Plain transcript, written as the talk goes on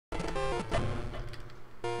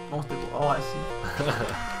Most people. Oh, I see.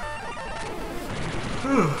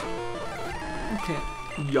 You can't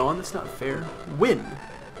yawn. That's not fair. Win.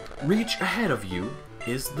 Reach ahead of you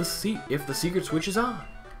is if the secret switch is on.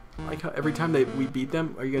 Like how every time we beat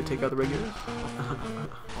them, are you gonna take out the regulars?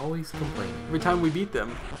 Always complaining. Every time we beat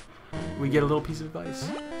them, we get a little piece of advice.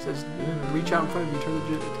 It says, reach out in front of you, turn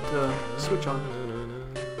the switch on.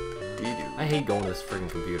 I hate going to this freaking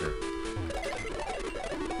computer.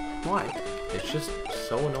 Why? It's just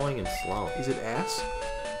so annoying and slow. Is it ass?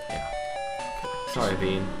 Yeah. Sorry,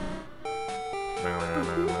 Bean.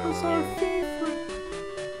 That's our favorite.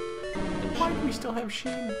 Why do we still have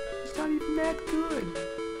Shin? He's not even that good.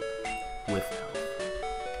 With health.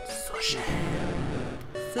 Sushi.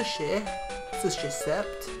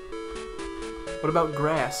 Sushi-cept. What about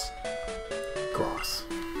grass? Grass.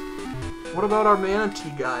 What about our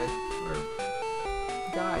manatee guy? Our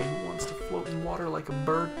guy who wants to float in water like a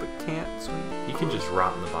bird but can't, so he can just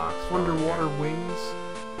rot in the box. Underwater wings.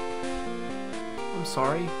 I'm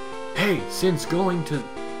sorry. Hey, since going to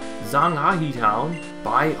Zhanghahi Town,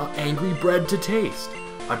 buy angry bread to taste.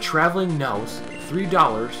 A traveling mouse,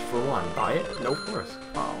 $3 for one. Buy it? No, of course.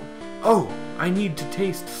 Oh, I need to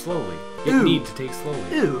taste slowly. It needs to taste slowly.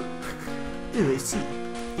 Ew, I see.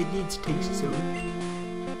 It needs to taste slowly.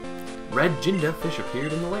 Red Jinda fish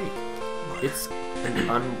appeared in the lake. It's an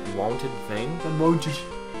unwanted thing. Unwanted.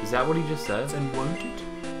 Is that what he just said? It's unwanted?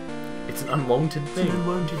 It's an unwanted thing. It's an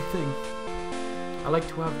unwanted thing. I like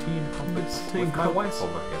to have tea and crumpets with my wife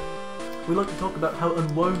over here. We like to talk about how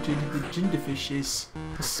unwanted the Jindafish is.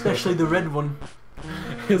 Especially the red one.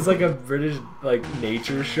 It's like a British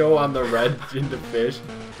nature show on the red Jindafish.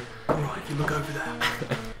 Alright, if you look over there,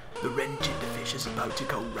 the red Jindafish is about to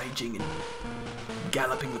go raging and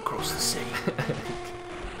galloping across the sea.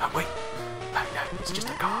 Oh wait, no, it's just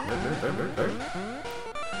a car.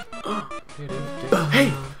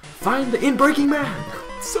 Hey, find the Inbreaking man!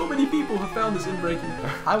 So many people have found this Inbreaking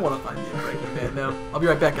man. I want to find the Inbreaking man now. I'll be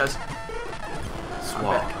right back, guys.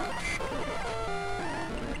 Swap.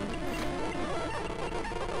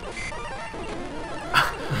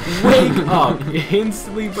 Wake up!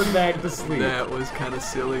 Instantly put back to sleep. That was kind of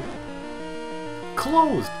silly.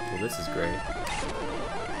 Closed! Well, this is great.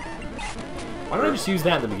 Why don't I just use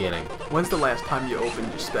that in the beginning? When's the last time you opened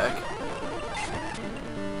your spec?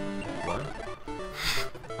 What?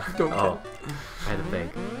 Don't I had to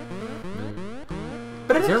think.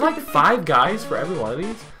 But is there like 5 guys for every one of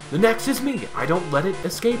these? The next is me. I don't let it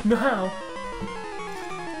escape now.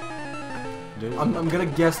 I'm gonna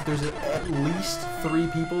guess that there's at least 3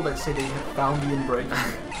 people that say they have found the Inbreaking.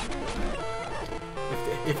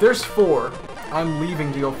 if there's 4, I'm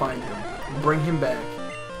leaving to go find him. Bring him back.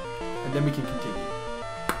 And then we can continue.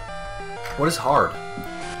 What is hard?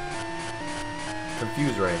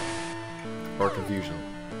 Confuse Ray. Or confusion.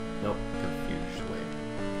 Nope. Confuse Ray.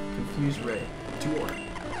 Confuse Ray. 2 or.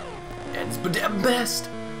 Ensbadeb best!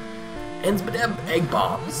 Ensbadeb egg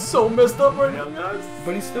bomb. So messed up right now, guys.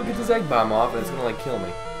 But he still gets his egg bomb off and it's gonna kill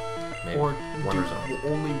me. Maybe. Or one result.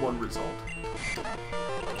 Only one result.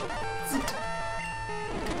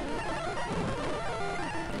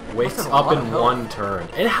 Wakes up in one turn.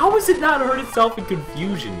 And how has it not hurt itself in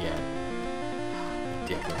confusion yet?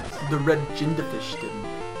 Ridiculous. The red Jindafish didn't.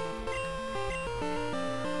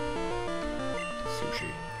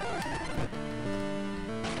 Sushi.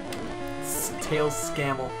 Tails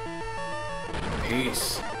Scamel.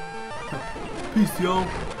 Peace. Peace, y'all.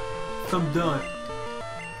 I'm done.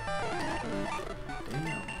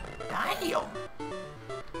 Damn.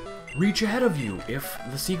 Reach ahead of you if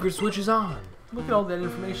the secret switch is on. Look at all that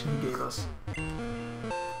information he gave us.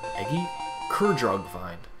 Eggy Cur-drug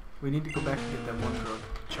find. We need to go back and get that one drug.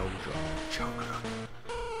 Chug drug. Chug drug.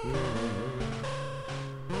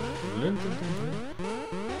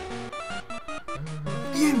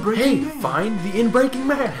 The Inbreaking man. Find the Inbreaking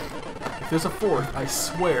man! If there's a 4th, I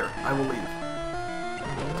swear I will leave.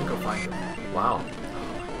 To go find him. Wow.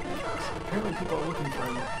 Apparently people are looking for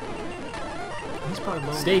him. He's probably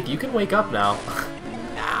lonely. Steak, you can wake up now.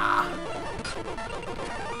 Nah.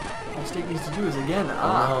 All Steak needs to do is again,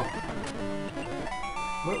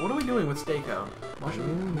 What are we doing with Steako?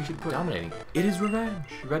 We should put dominating. It is revenge.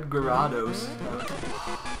 Red Gyarados.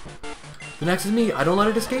 The next is me. I don't let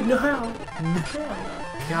it escape. No.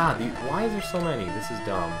 God, why is there so many? This is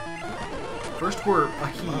dumb. First we're a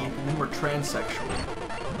he, and then we're transsexual.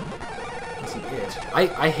 That's it.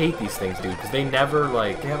 I hate these things, dude, because they never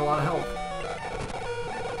They have a lot of health.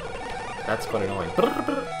 That's quite annoying.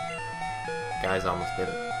 Guys almost did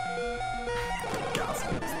it.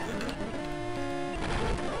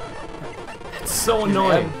 That's so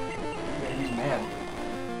annoying. Yeah, he's mad.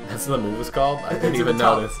 That's what the move was called? I didn't It's even at the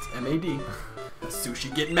top. notice. M-A-D.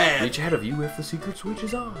 Sushi getting mad. Reach ahead of you if the secret switch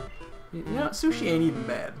is on. You know, Sushi ain't even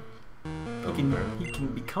mad. Oh, He can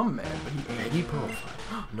become mad, but he ain't. Maggie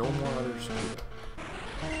profile. No more other school.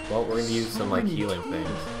 Well, we're gonna use some like healing things.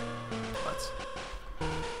 Let's.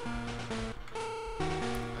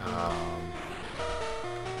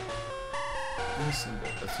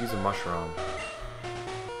 Let's use a mushroom.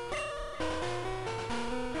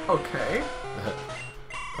 Okay.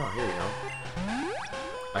 Oh, here we go.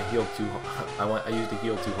 I healed I used to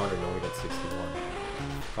heal 200 and only got 61.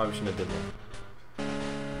 Probably shouldn't have did that.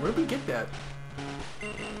 Where did we get that?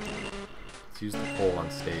 Let's use the pole on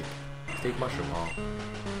steak. Steak mushroom hall.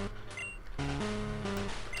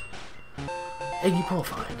 Eggy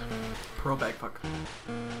profile. Pearl bag fuck.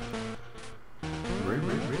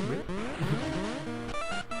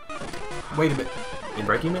 Wait a minute.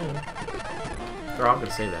 Inbreaking man. They're all gonna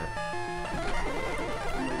say that.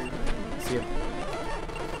 See ya.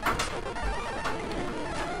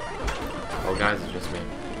 Oh, guys, it's just me.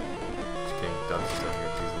 Just kidding. Doug's still here.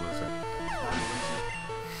 He's a loser.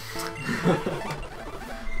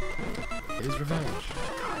 It is revenge.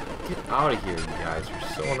 Get out of here, you guys. You're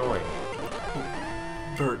so annoying.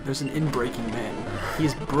 Bert, there's an inbreaking man. He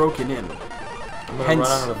is broken in. I'm gonna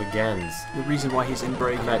run out of agains. The reason why he's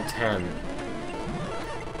inbreaking. I'm at 10.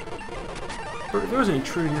 Bert, if there was an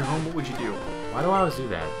intruder in your home, what would you do? Why do I always do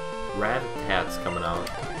that? Rat-tat's coming out.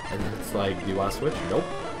 And it's like, do you want to switch? Nope.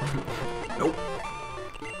 Nope.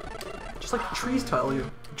 Just like the trees tell you.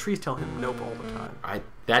 The trees tell him nope all the time.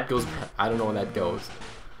 That goes... I don't know where that goes.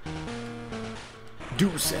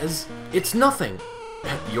 Do says, it's nothing.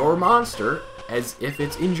 Your monster, as if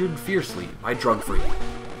it's injured fiercely by drug-free.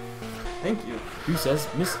 Thank you. Do says,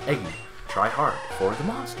 Miss Eggy, try hard for the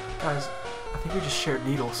monster. Guys, I think we just shared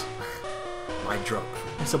needles. My drug.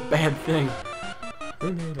 It's a bad thing.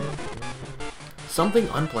 Something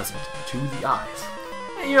unpleasant to the eyes.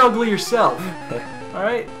 Hey, you're ugly yourself.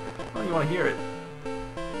 Alright? Well, you want to hear it.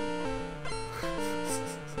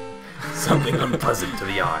 Something unpleasant to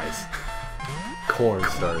the eyes. Corn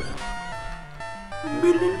started. I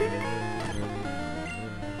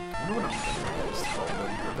wonder what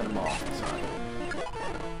I'm them off. Sorry.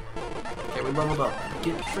 Okay, we leveled up.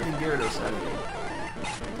 Get freaking Gyarados out of here.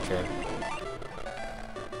 Okay.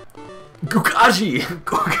 Gukaji!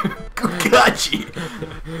 Gukaji!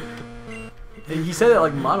 He said it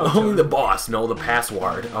like monotone. Only the boss know the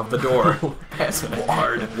password of the door.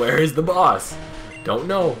 Password. Where is the boss? Don't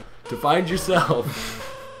know. To find yourself.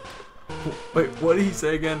 Wait, what did he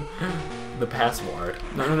say again? The password.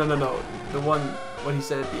 No. The one, what he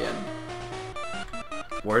said at the end.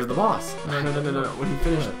 Where's the boss? No. When he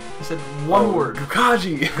finished, he said one word.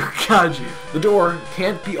 Gukaji! Gukaji. The door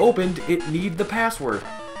can't be opened. It need the password.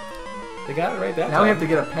 They got it right that time. Now we have to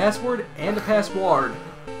get a password and a password.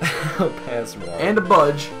 Password. And a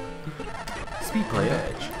budge. Speed play.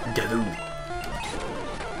 Badge. Galoo.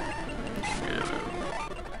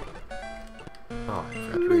 Oh, I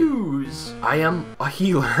forgot to read. Lose. I am a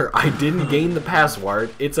healer. I didn't gain the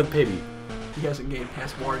password. It's a pity. He hasn't gained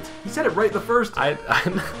passwords. He said it right the first time.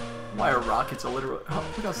 I'm Why are rockets illiterate? Oh,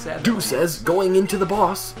 look how sad. Do says, going into the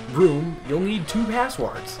boss room, you'll need 2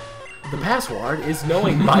 passwords. The password is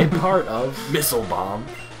knowing my part of Missile Bomb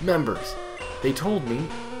members. They told me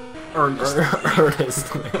earnestly.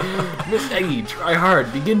 Miss Eggy, try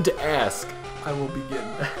hard. Begin to ask. I will begin.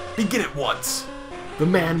 Begin at once. The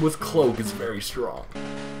man with cloak is very strong.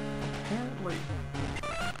 Apparently.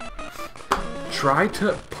 Try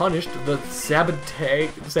to punish the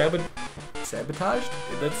sabotaged. That's how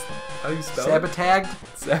you spell it?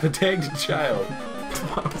 Sabotaged child.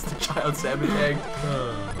 Why was the child sabotaged?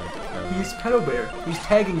 Oh my God. He's Pedo Bear. He's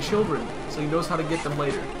tagging children, so he knows how to get them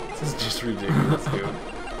later. This is just ridiculous, dude.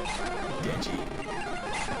 Deji.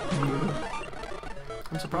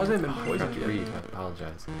 I'm surprised I haven't been poisoned yet. I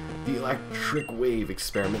apologize. The electric wave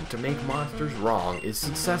experiment to make monsters wrong is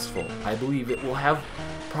successful. I believe it will have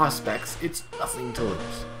prospects. It's nothing to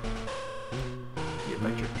lose. The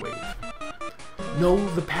electric wave. No,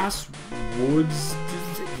 the passwords.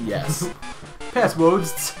 Yes.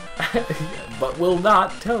 Passwords. But will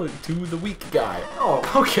not tell it to the weak guy. Oh,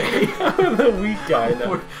 okay. The weak guy.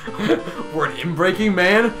 No. We're an inbreaking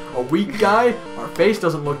man, a weak guy. Our face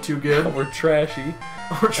doesn't look too good. We're trashy.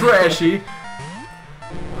 We're trashy.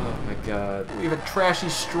 Oh my God. We have a trashy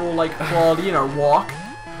stroll-like quality in our walk.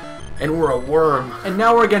 And we're a worm. And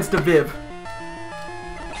now we're against a Viv.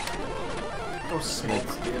 Go smoke,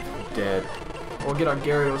 Viv. Dead. We'll get our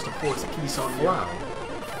Gyarados to force peace on you. Wow.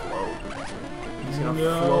 He's gonna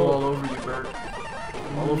flow all over you, Bert.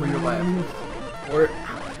 All over your lap. We're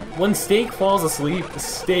When steak falls asleep,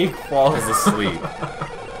 steak falls asleep.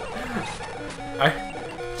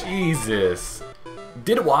 Jesus.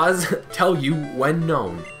 Did it was tell you when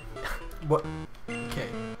known. What? Okay.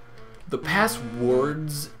 The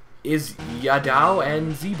passwords is Yadao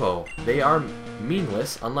and Zibo. They are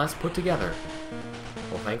meaningless unless put together.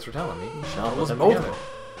 Well, thanks for telling me. Shall put them together.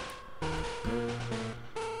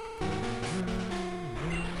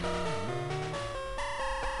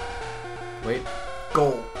 Wait.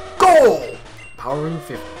 Goal. Goal! Power Ring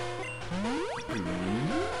 50.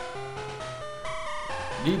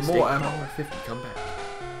 Need more ammo. Power 50, come back.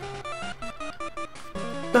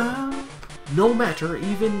 No matter,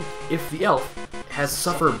 even if the elf has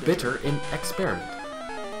suffered bitter in experiment.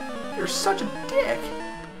 You're such a dick.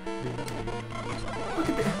 Look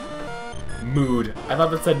at that. Mood. I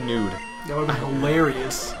thought that said nude. That would be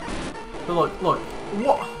hilarious. But look.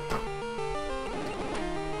 What?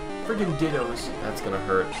 Friggin' dittos. That's gonna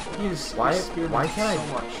hurt. Why can't I?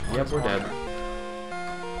 So much. Yep, we're dead.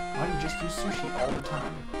 Why do you just use sushi all the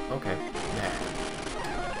time? Okay.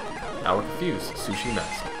 Now we're confused. Sushi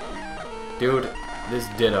mess. Dude, this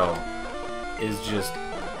ditto is just...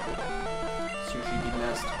 Sushi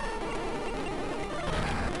demessed.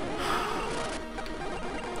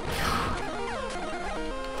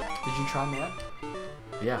 Did you try that?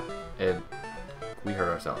 Yeah, and we hurt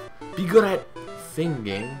ourselves. Be good at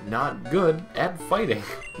thinking, not good at fighting.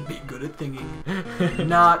 Be good at thinking,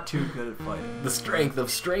 not too good at fighting. The strength of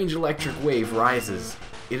strange electric wave rises.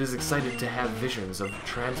 It is excited to have visions of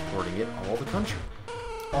transporting it all the country.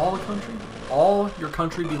 All the country? All your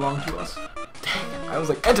country belong to us? Dang it, I was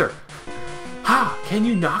like, enter! Ha! Can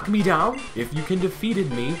you knock me down? If you can defeated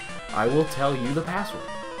me, I will tell you the password.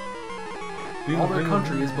 All their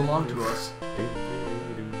country is belong to us.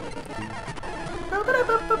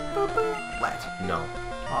 What? No.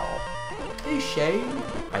 Oh. Hey, Shay.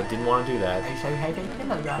 I didn't want to do that. Hey, Shay, hey,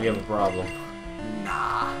 We have a problem.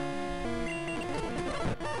 Nah.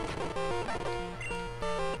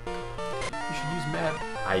 You should use mad.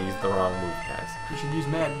 I used the wrong move, guys. You should use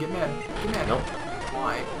mad. Get mad. Get mad. Nope.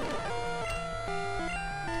 Why?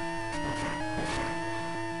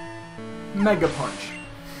 Mega Punch.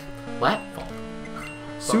 Platform.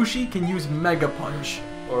 Sushi can use Mega Punch.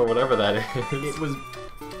 Or whatever that is. It was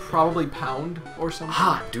probably Pound or something.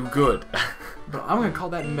 Ha! Do good. But I'm gonna call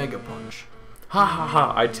that Mega Punch. Ha ha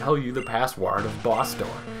ha! I tell you the password of Boss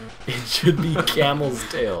Door. It should be Camel's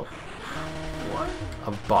Tail. What?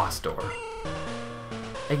 Of Boss Door.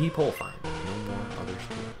 Eggy Pole Find. No more others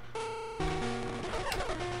do.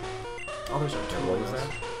 Others are two. What was that?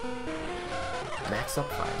 Max up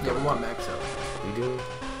 5. Yeah, we want max up. We do?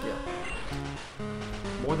 Yeah.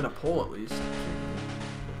 More than a pole, at least.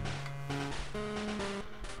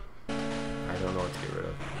 I don't know what to get rid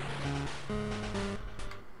of.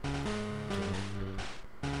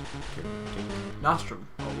 Nostrum.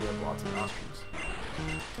 Oh, we have lots of nostrums.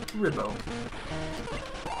 Ribbo.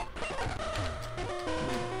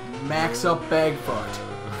 Max up bag fucked.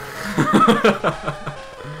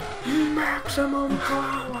 Maximum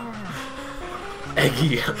power!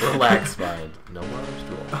 Eggy, relax, mind. No more others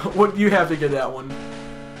do. What do you have to get that one?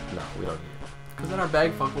 No, we don't need it. Because then our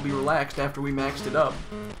bag fuck will be relaxed after we maxed it up.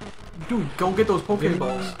 Dude, go get those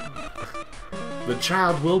Pokeballs. The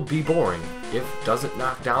child will be boring if doesn't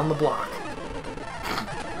knock down the block.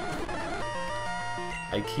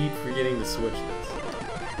 I keep forgetting to switch this.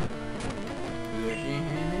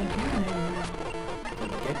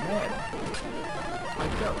 Get mad.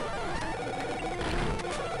 Like up.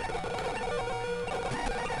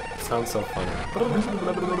 Sounds so funny.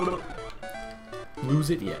 Lose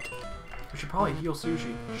it yet. We should probably heal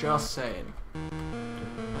Sushi. Just saying.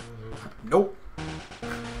 Nope.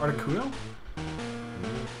 Articuno?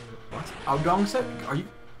 What? Outdong set? Are you...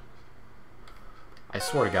 I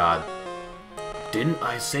swear to God. Didn't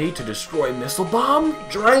I say to destroy Missile Bomb?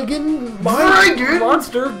 Dragon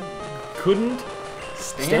Monster couldn't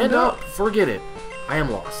stand up. Forget it. I am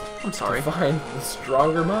lost. I'm sorry. To find the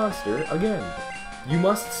stronger monster again. You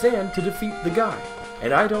must stand to defeat the guy.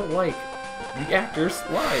 And I don't like the actor's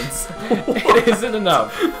lines. It isn't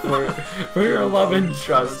enough for your love and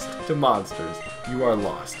trust to monsters. You are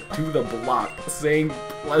lost to the block. Saying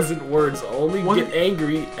pleasant words only get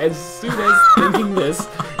angry as soon as thinking this.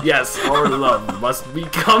 Yes, our love must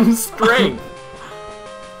become strength.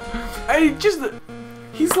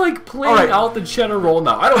 He's like playing out the cheddar roll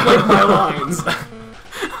now. I don't like my lines.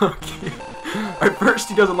 Okay. At first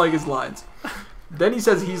he doesn't like his lines. Then he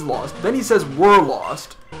says he's lost. Then he says we're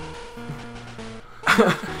lost.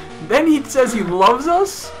 Then he says he loves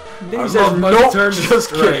us. Then he says nope, just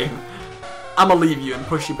kidding. I'm gonna leave you and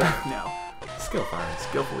push you back now. Skill fire.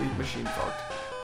 Skillfully machine fucked.